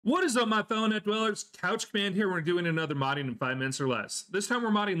What is up, my fellow net dwellers? Couch Command here. We're doing another modding in 5 minutes or less. This time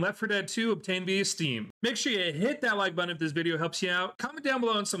we're modding Left 4 Dead 2 obtained via Steam. Make sure you hit that like button if this video helps you out. Comment down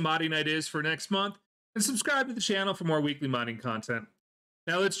below on some modding ideas for next month. And subscribe to the channel for more weekly modding content.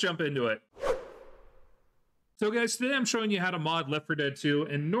 Now let's jump into it. So guys, today I'm showing you how to mod Left 4 Dead 2.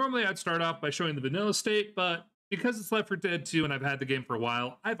 And normally I'd start off by showing the vanilla state, but because it's Left 4 Dead 2 and I've had the game for a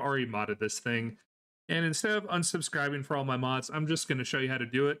while, I've already modded this thing. And instead of unsubscribing for all my mods, I'm just going to show you how to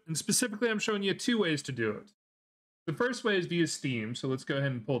do it. And specifically, I'm showing you 2 ways to do it. The first way is via Steam. So let's go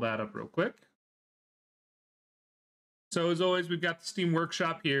ahead and pull that up real quick. So as always, we've got the Steam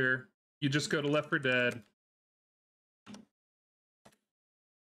Workshop here. You just go to Left 4 Dead.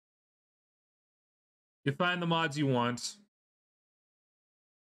 You find the mods you want.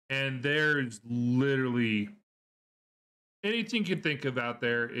 And there's literally anything you can think of out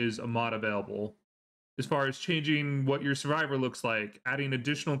there is a mod available. As far as changing what your survivor looks like, adding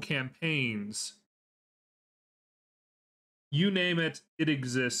additional campaigns, you name it, it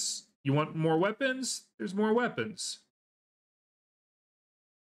exists. You want more weapons? There's more weapons.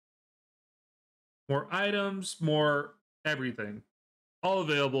 More items, more everything. All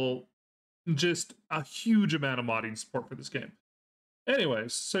available. Just a huge amount of modding support for this game.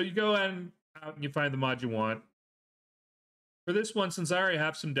 Anyways, so you go out and you find the mod you want. For this one, since I already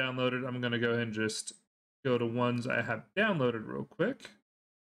have some downloaded, I'm going to go ahead and just go to ones I have downloaded real quick.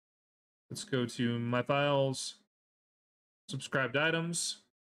 Let's go to my files, subscribed items.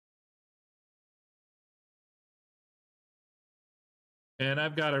 And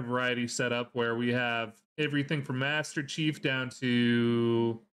I've got a variety set up where we have everything from Master Chief down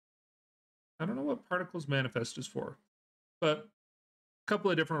to, I don't know what Particles Manifest is for, but a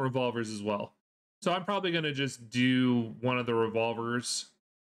couple of different revolvers as well. So I'm probably going to just do one of the revolvers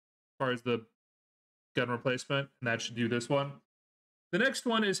as far as the gun replacement, and that should do this one. The next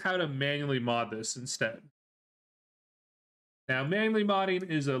one is how to manually mod this instead. Now, manually modding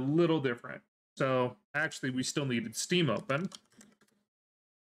is a little different. So actually, we still needed Steam open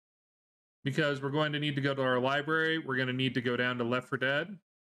because we're going to need to go to our library. We're going to need to go down to Left 4 Dead.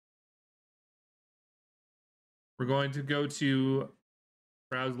 We're going to go to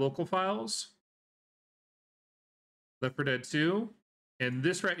Browse Local Files. Left 4 Dead 2, and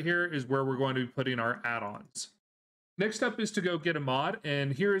this right here is where we're going to be putting our add-ons. Next up is to go get a mod,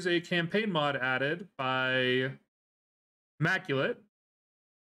 and here is a campaign mod added by Immaculate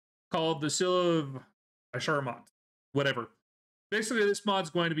called the CELE'S mod, whatever. Basically, this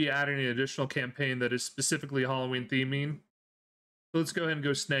mod's going to be adding an additional campaign that is specifically Halloween theming. So let's go ahead and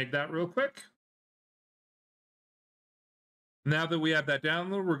go snag that real quick. Now that we have that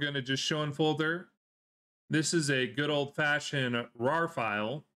download, we're going to just show in folder. This is a good old-fashioned RAR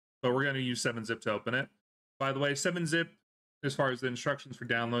file, but we're going to use 7-zip to open it. By the way, 7-zip, as far as the instructions for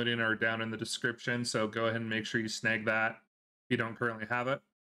downloading, are down in the description, so go ahead and make sure you snag that if you don't currently have it.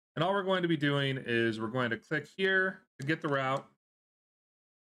 And all we're going to be doing is we're going to click here to get the route.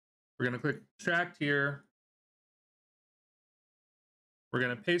 We're going to click extract here. We're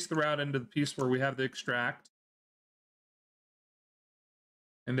going to paste the route into the piece where we have the extract.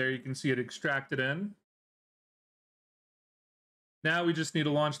 And there you can see it extracted in. Now we just need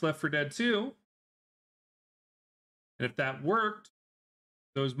to launch Left 4 Dead 2. And if that worked,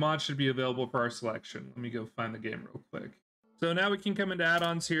 those mods should be available for our selection. Let me go find the game real quick. So now we can come into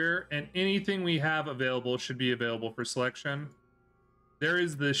add-ons here, and anything we have available should be available for selection. There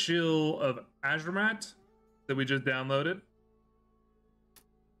is the shield of Azhe that we just downloaded.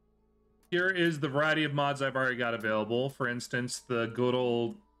 Here is the variety of mods I've already got available. For instance, the good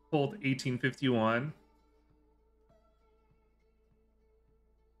old Colt 1851.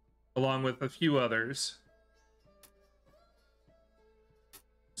 Along with a few others.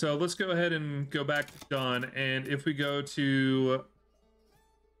 So let's go ahead and go back to done. And if we go to,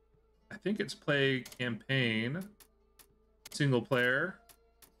 I think it's play campaign, single player.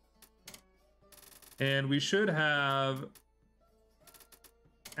 And we should have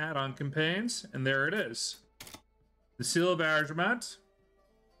add-on campaigns. And there it is. The Seal of Azhe.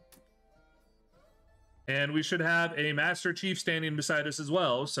 And we should have a Master Chief standing beside us as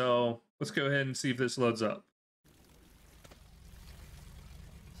well. So let's go ahead and see if this loads up.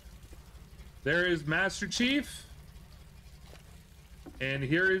 There is Master Chief. And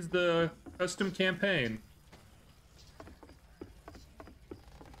here is the custom campaign.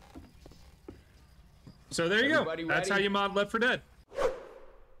 So there you go. That's how you mod Left 4 Dead.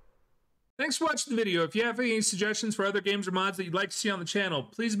 Thanks for watching the video. If you have any suggestions for other games or mods that you'd like to see on the channel,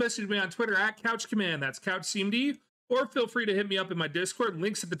 please message me on Twitter at CouchCommand, that's CouchCMD, or feel free to hit me up in my Discord,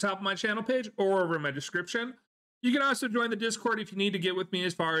 links at the top of my channel page or over in my description. You can also join the Discord if you need to get with me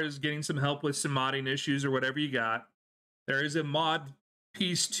as far as getting some help with some modding issues or whatever you got. There is a mod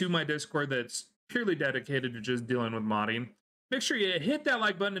piece to my Discord that's purely dedicated to just dealing with modding. Make sure you hit that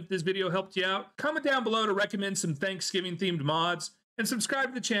like button if this video helped you out. Comment down below to recommend some Thanksgiving themed mods, and subscribe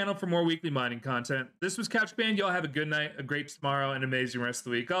to the channel for more weekly mining content. This was Couch Band. Y'all have a good night, a great tomorrow, and an amazing rest of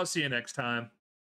the week. I'll see you next time.